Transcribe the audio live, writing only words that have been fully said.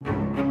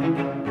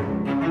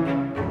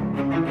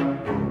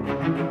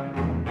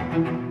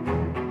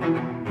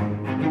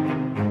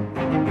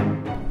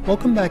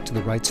Welcome back to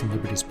the Rights and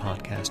Liberties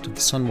podcast of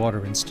the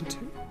Sunwater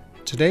Institute.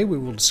 Today we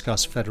will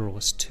discuss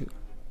Federalist 2.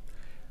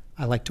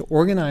 I like to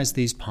organize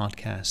these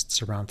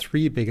podcasts around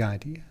three big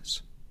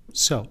ideas.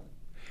 So,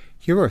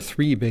 here are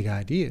three big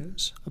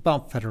ideas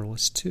about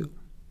Federalist 2.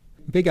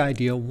 Big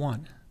idea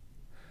 1.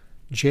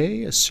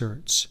 Jay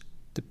asserts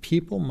that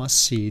people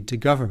must cede to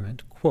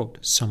government, quote,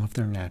 some of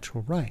their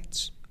natural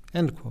rights,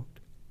 end quote.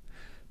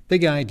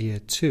 Big idea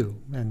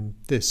 2, and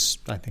this,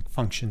 I think,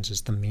 functions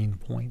as the main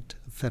point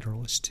of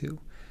Federalist 2,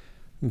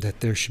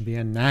 that there should be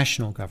a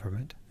national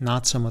government,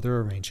 not some other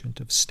arrangement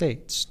of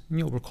states. And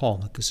you'll recall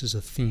that this is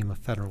a theme of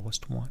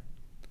Federalist 1.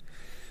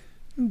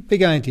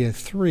 Big idea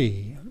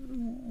 3,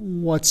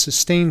 what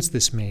sustains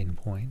this main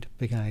point,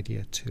 big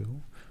idea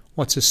 2,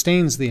 what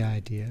sustains the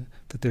idea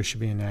that there should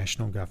be a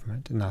national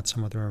government and not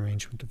some other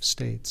arrangement of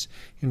states,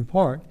 in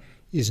part,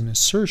 is an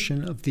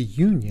assertion of the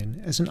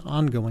Union as an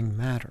ongoing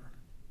matter.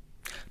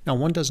 Now,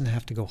 one doesn't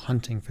have to go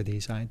hunting for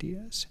these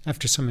ideas.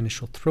 After some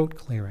initial throat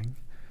clearing,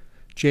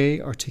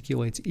 Jay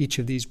articulates each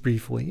of these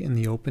briefly in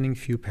the opening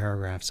few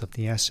paragraphs of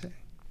the essay.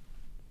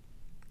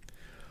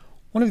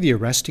 One of the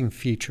arresting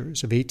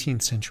features of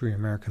 18th century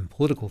American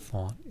political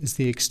thought is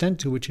the extent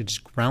to which it is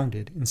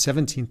grounded in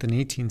 17th and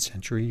 18th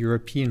century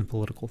European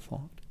political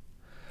thought.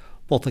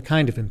 Both a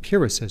kind of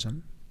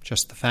empiricism,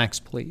 just the facts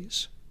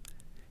please,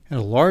 and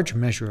a large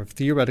measure of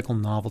theoretical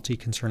novelty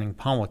concerning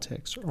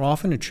politics are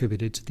often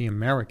attributed to the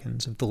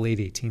Americans of the late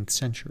 18th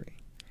century.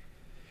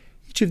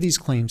 Each of these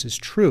claims is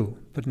true,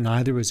 but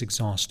neither is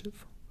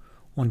exhaustive.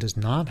 One does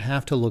not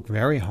have to look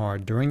very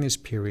hard during this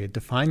period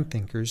to find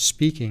thinkers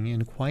speaking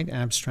in quite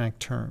abstract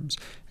terms,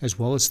 as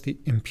well as the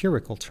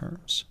empirical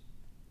terms.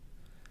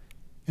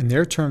 And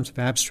their terms of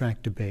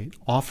abstract debate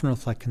often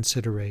reflect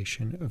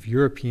consideration of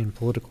European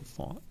political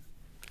thought.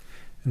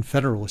 In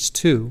Federalist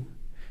 2,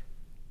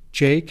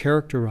 Jay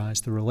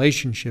characterized the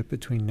relationship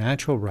between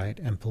natural right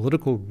and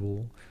political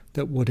rule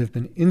that would have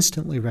been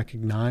instantly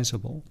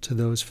recognizable to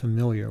those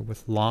familiar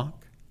with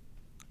Locke,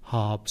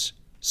 Hobbes,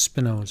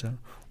 Spinoza,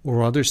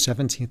 or other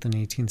 17th and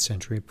 18th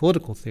century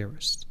political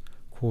theorists.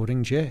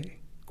 Quoting Jay,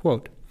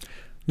 quote,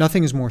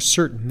 "Nothing is more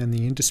certain than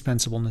the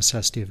indispensable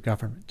necessity of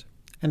government,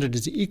 and it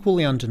is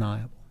equally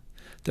undeniable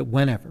that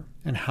whenever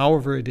and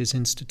however it is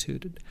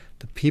instituted,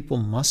 the people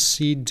must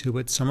cede to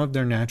it some of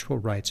their natural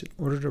rights in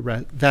order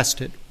to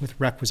vest it with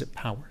requisite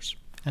powers."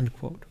 End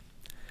quote.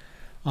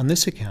 On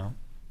this account,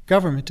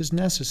 government is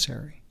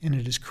necessary, and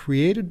it is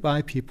created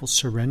by people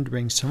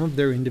surrendering some of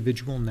their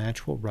individual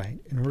natural right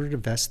in order to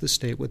vest the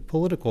state with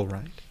political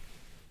right.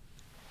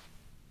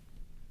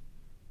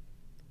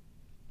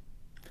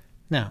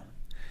 Now,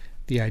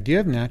 the idea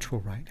of natural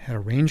right had a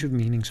range of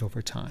meanings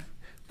over time,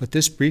 but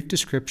this brief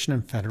description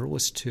in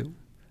Federalist 2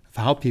 of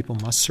how people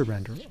must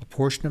surrender a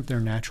portion of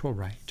their natural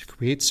right to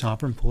create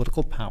sovereign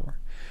political power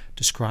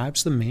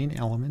describes the main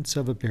elements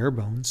of a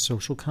bare-bones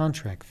social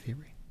contract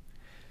theory.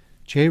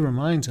 Jay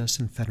reminds us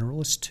in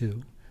Federalist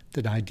 2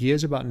 that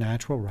ideas about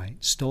natural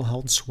right still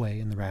held sway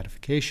in the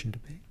ratification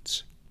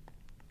debates.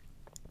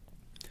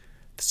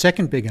 The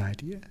second big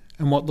idea,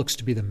 and what looks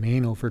to be the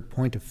main overt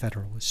point of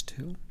Federalist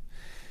 2,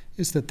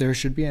 is that there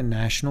should be a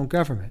national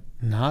government,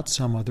 not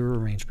some other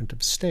arrangement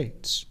of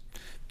states.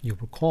 You'll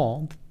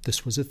recall that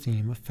this was a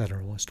theme of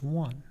Federalist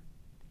 1.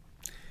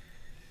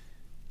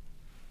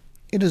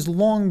 It has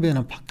long been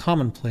a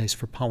commonplace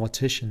for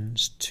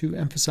politicians to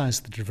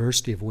emphasize the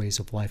diversity of ways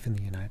of life in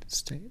the United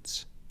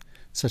States,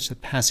 such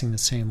that passing the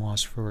same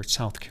laws for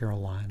South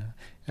Carolina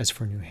as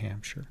for New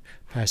Hampshire,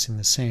 passing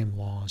the same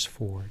laws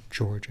for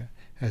Georgia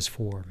as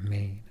for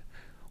Maine,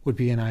 would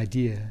be an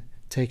idea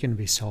taken to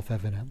be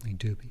self-evidently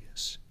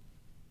dubious.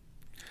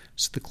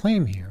 So the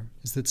claim here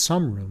is that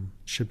some room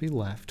should be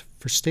left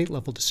for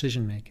state-level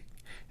decision-making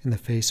in the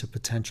face of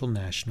potential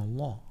national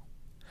law.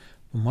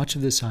 But much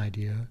of this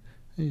idea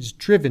is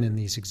driven in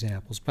these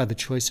examples by the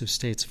choice of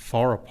states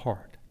far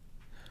apart.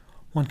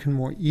 One can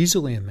more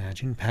easily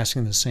imagine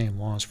passing the same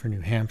laws for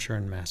New Hampshire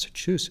and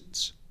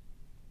Massachusetts.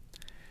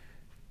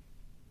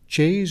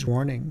 Jay's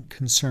warning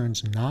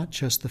concerns not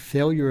just the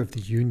failure of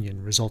the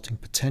Union resulting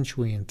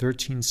potentially in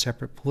 13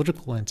 separate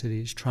political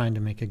entities trying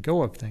to make a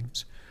go of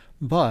things,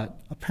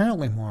 but,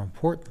 apparently more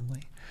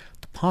importantly,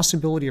 the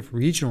possibility of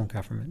regional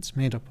governments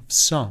made up of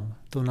some,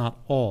 though not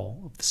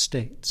all, of the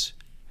states.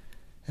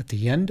 At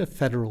the end of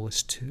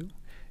Federalist 2,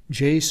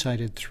 Jay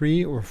cited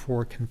 3 or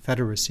 4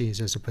 confederacies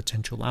as a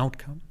potential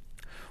outcome,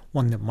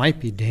 one that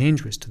might be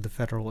dangerous to the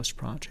Federalist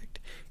project,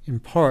 in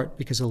part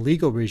because a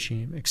legal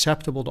regime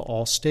acceptable to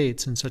all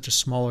states in such a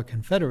smaller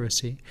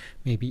confederacy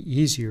may be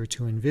easier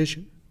to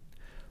envision.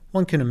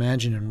 One can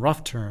imagine in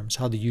rough terms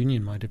how the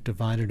Union might have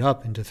divided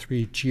up into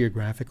 3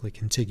 geographically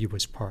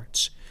contiguous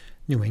parts: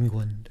 New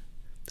England,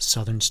 the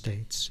southern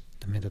states,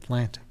 the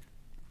mid-Atlantic.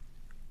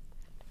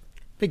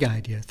 Big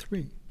Idea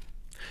 3.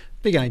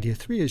 Big Idea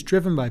 3 is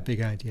driven by Big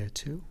Idea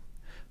 2.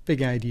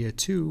 Big Idea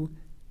 2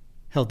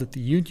 held that the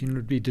Union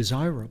would be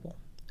desirable.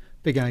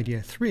 Big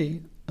Idea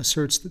 3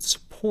 asserts that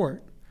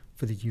support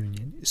for the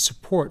Union is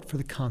support for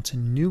the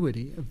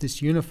continuity of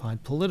this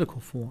unified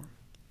political form.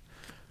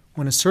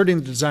 When asserting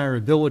the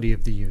desirability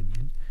of the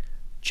Union,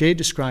 Jay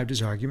described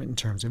his argument in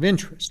terms of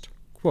interest.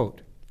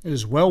 Quote, "It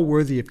is well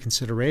worthy of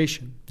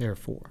consideration,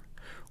 therefore,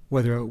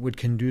 whether it would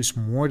conduce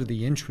more to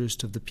the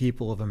interest of the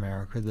people of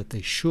America that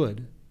they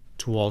should,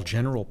 to all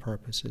general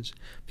purposes,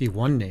 be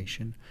one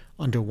nation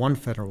under one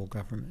federal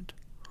government,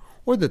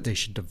 or that they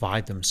should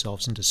divide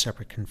themselves into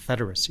separate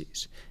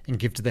confederacies and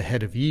give to the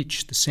head of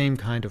each the same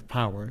kind of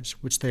powers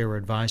which they are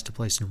advised to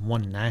place in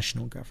one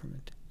national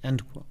government."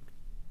 End quote.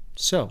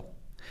 So,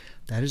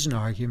 that is an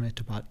argument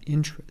about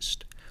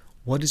interest.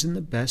 What is in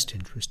the best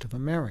interest of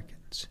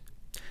Americans?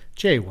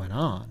 Jay went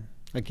on,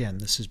 again,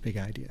 this is Big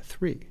Idea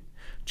 3,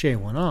 Jay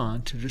went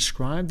on to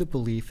describe the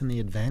belief in the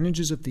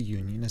advantages of the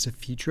Union as a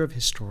feature of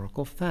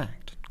historical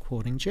fact.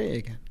 Quoting Jay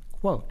again,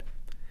 quote,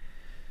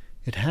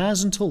 "It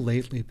has until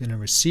lately been a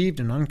received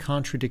and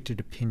uncontradicted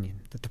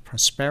opinion that the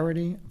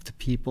prosperity of the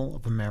people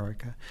of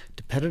America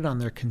depended on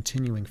their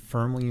continuing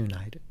firmly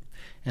united,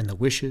 and the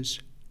wishes,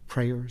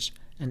 prayers,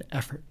 and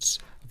efforts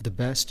of the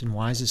best and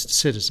wisest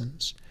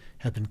citizens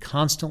have been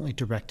constantly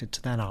directed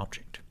to that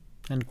object."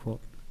 End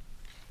quote.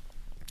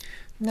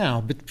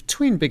 Now,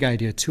 between Big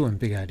Idea 2 and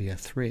Big Idea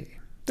 3,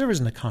 there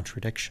isn't a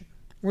contradiction,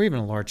 or even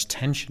a large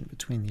tension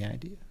between the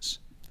ideas.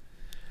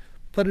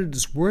 But it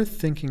is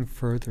worth thinking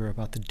further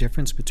about the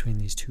difference between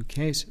these two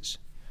cases.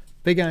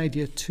 Big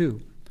Idea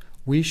 2,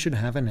 we should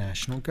have a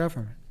national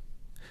government.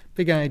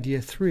 Big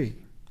Idea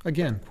 3,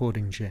 again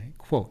quoting Jay,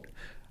 quote,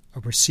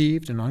 "A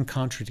received and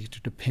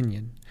uncontradicted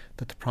opinion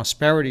that the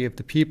prosperity of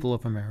the people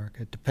of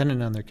America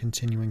depended on their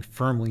continuing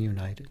firmly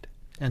united."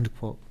 End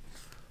quote.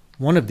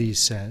 One of these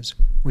says,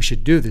 we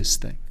should do this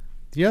thing.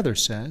 The other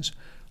says,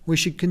 we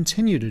should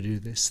continue to do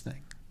this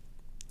thing.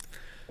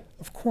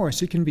 Of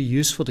course, it can be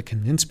useful to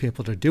convince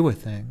people to do a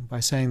thing by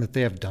saying that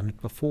they have done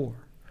it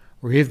before,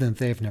 or even that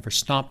they have never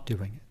stopped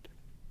doing it.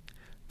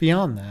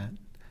 Beyond that,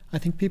 I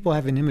think people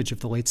have an image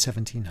of the late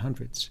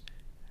 1700s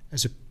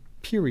as a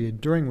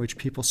period during which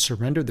people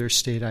surrendered their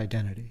state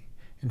identity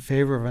in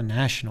favor of a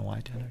national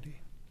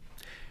identity.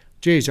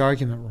 Jay's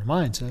argument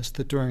reminds us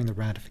that during the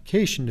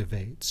ratification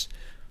debates,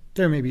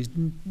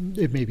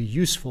 it may be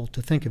useful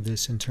to think of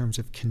this in terms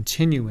of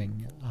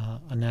continuing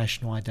a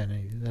national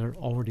identity that had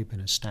already been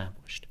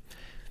established.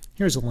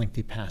 Here's a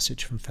lengthy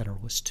passage from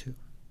Federalist 2.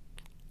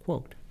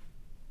 Quote,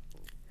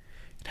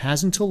 "It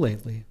has until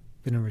lately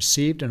been a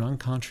received and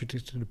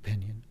uncontradicted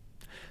opinion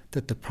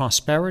that the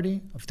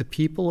prosperity of the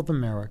people of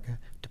America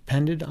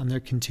depended on their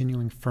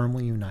continuing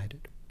firmly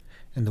united,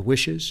 and the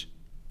wishes,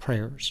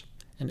 prayers,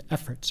 and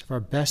efforts of our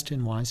best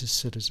and wisest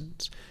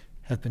citizens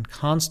have been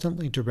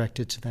constantly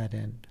directed to that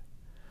end.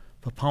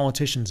 But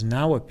politicians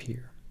now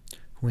appear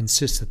who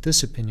insist that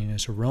this opinion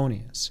is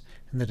erroneous,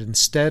 and that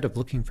instead of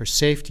looking for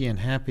safety and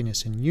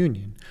happiness in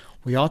union,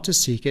 we ought to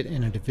seek it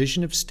in a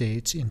division of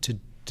states into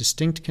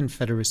distinct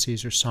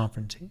confederacies or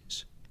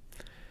sovereignties.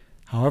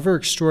 However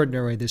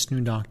extraordinary this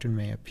new doctrine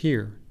may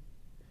appear,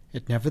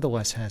 it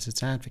nevertheless has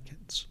its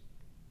advocates.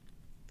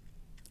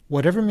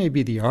 Whatever may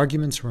be the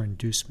arguments or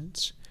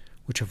inducements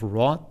which have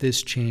wrought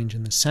this change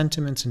in the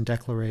sentiments and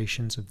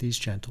declarations of these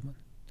gentlemen,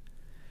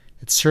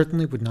 it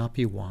certainly would not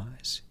be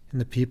wise in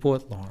the people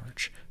at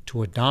large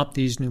to adopt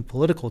these new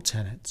political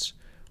tenets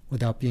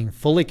without being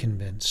fully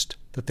convinced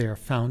that they are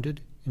founded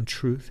in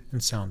truth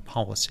and sound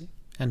policy."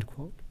 End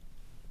quote.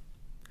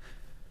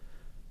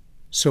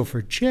 So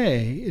for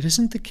Jay, it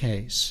isn't the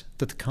case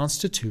that the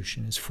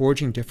Constitution is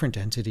forging different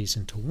entities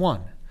into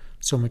one,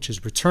 so much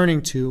as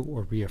returning to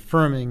or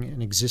reaffirming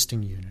an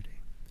existing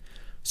unity.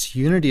 So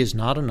unity is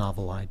not a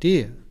novel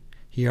idea.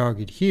 He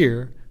argued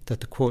here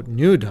that the, quote,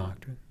 "new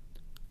doctrine,"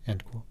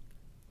 end quote,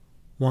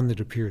 one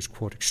that appears,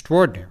 quote,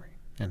 "extraordinary,"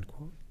 end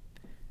quote,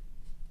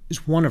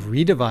 is one of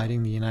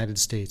redividing the United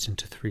States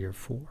into 3 or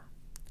 4.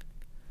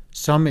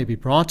 Some may be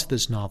brought to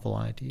this novel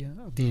idea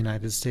of the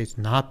United States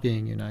not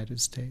being United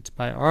States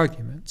by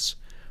arguments,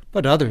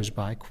 but others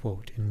by,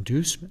 quote,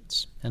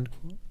 "inducements," end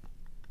quote.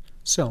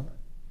 So,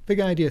 Big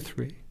Idea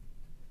 3.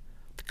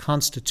 The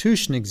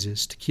Constitution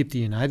exists to keep the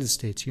United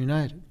States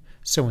united,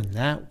 so in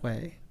that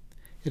way,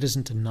 it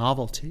isn't a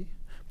novelty,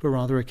 but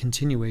rather a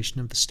continuation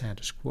of the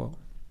status quo.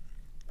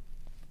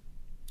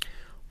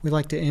 We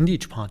like to end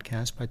each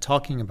podcast by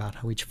talking about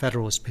how each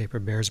Federalist paper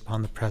bears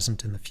upon the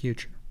present and the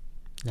future.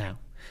 Now,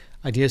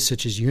 ideas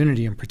such as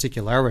unity and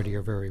particularity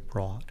are very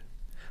broad.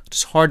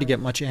 It's hard to get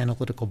much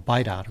analytical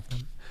bite out of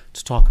them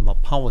to talk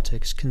about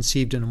politics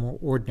conceived in a more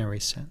ordinary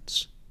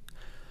sense.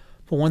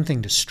 But one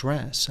thing to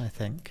stress, I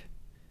think,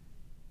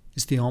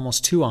 is the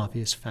almost too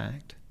obvious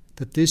fact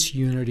that this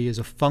unity is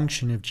a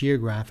function of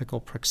geographical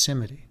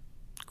proximity.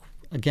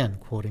 Again,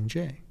 quoting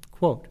Jay,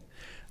 quote,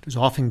 "It has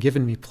often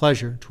given me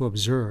pleasure to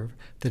observe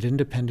that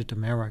independent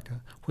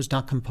America was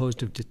not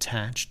composed of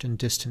detached and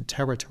distant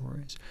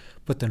territories,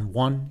 but that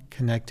one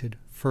connected,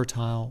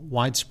 fertile,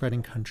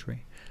 wide-spreading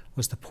country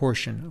was the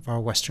portion of our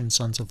Western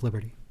Sons of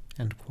Liberty."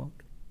 End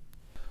quote.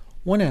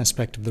 One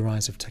aspect of the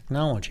rise of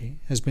technology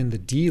has been the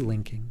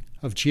de-linking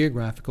of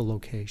geographical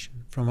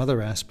location from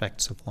other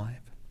aspects of life.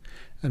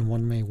 and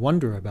one may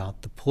wonder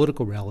about the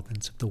political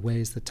relevance of the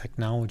ways that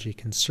technology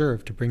can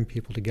serve to bring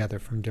people together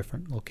from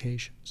different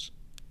locations.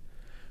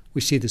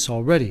 We see this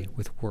already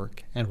with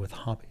work and with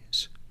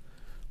hobbies.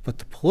 But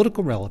the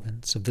political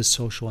relevance of this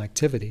social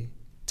activity,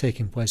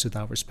 taking place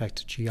without respect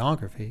to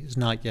geography, is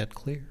not yet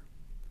clear.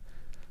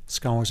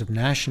 Scholars of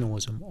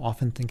nationalism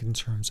often think in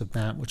terms of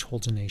that which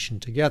holds a nation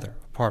together,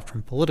 apart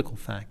from political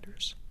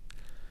factors.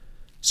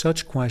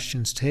 Such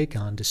questions take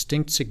on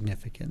distinct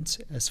significance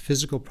as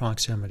physical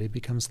proximity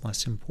becomes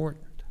less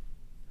important.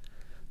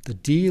 The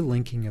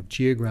de-linking of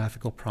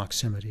geographical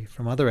proximity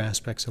from other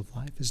aspects of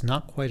life is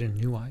not quite a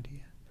new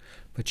idea,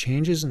 but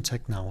changes in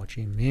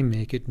technology may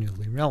make it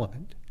newly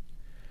relevant.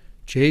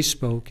 Jay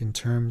spoke in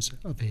terms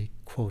of a,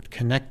 quote,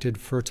 connected,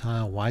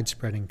 fertile,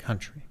 widespreading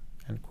country,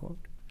 end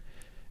quote.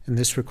 And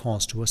this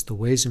recalls to us the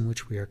ways in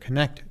which we are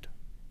connected,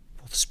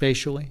 both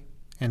spatially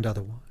and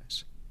otherwise.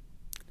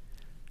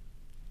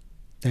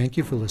 Thank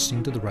you for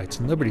listening to the Rights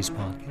and Liberties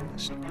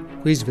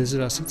podcast. Please visit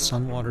us at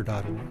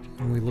sunwater.org,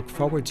 and we look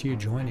forward to you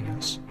joining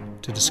us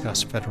to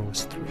discuss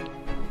Federalist 3.